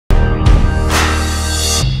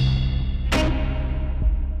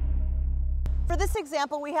this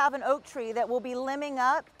example, we have an oak tree that will be limbing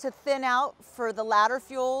up to thin out for the ladder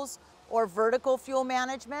fuels or vertical fuel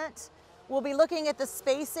management. We'll be looking at the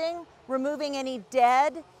spacing, removing any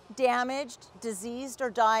dead, damaged, diseased, or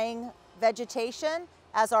dying vegetation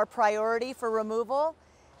as our priority for removal.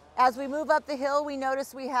 As we move up the hill, we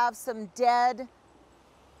notice we have some dead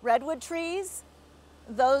redwood trees.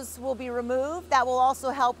 Those will be removed. That will also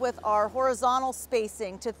help with our horizontal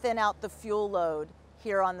spacing to thin out the fuel load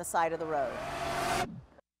here on the side of the road.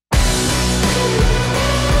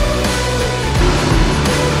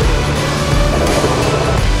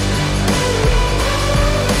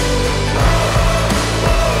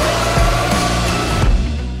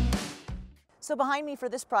 So behind me for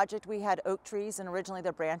this project, we had oak trees, and originally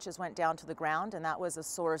their branches went down to the ground, and that was a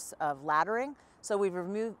source of laddering. So we've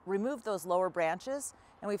removed those lower branches,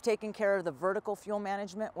 and we've taken care of the vertical fuel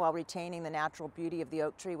management while retaining the natural beauty of the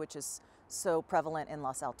oak tree, which is so prevalent in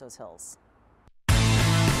Los Altos Hills.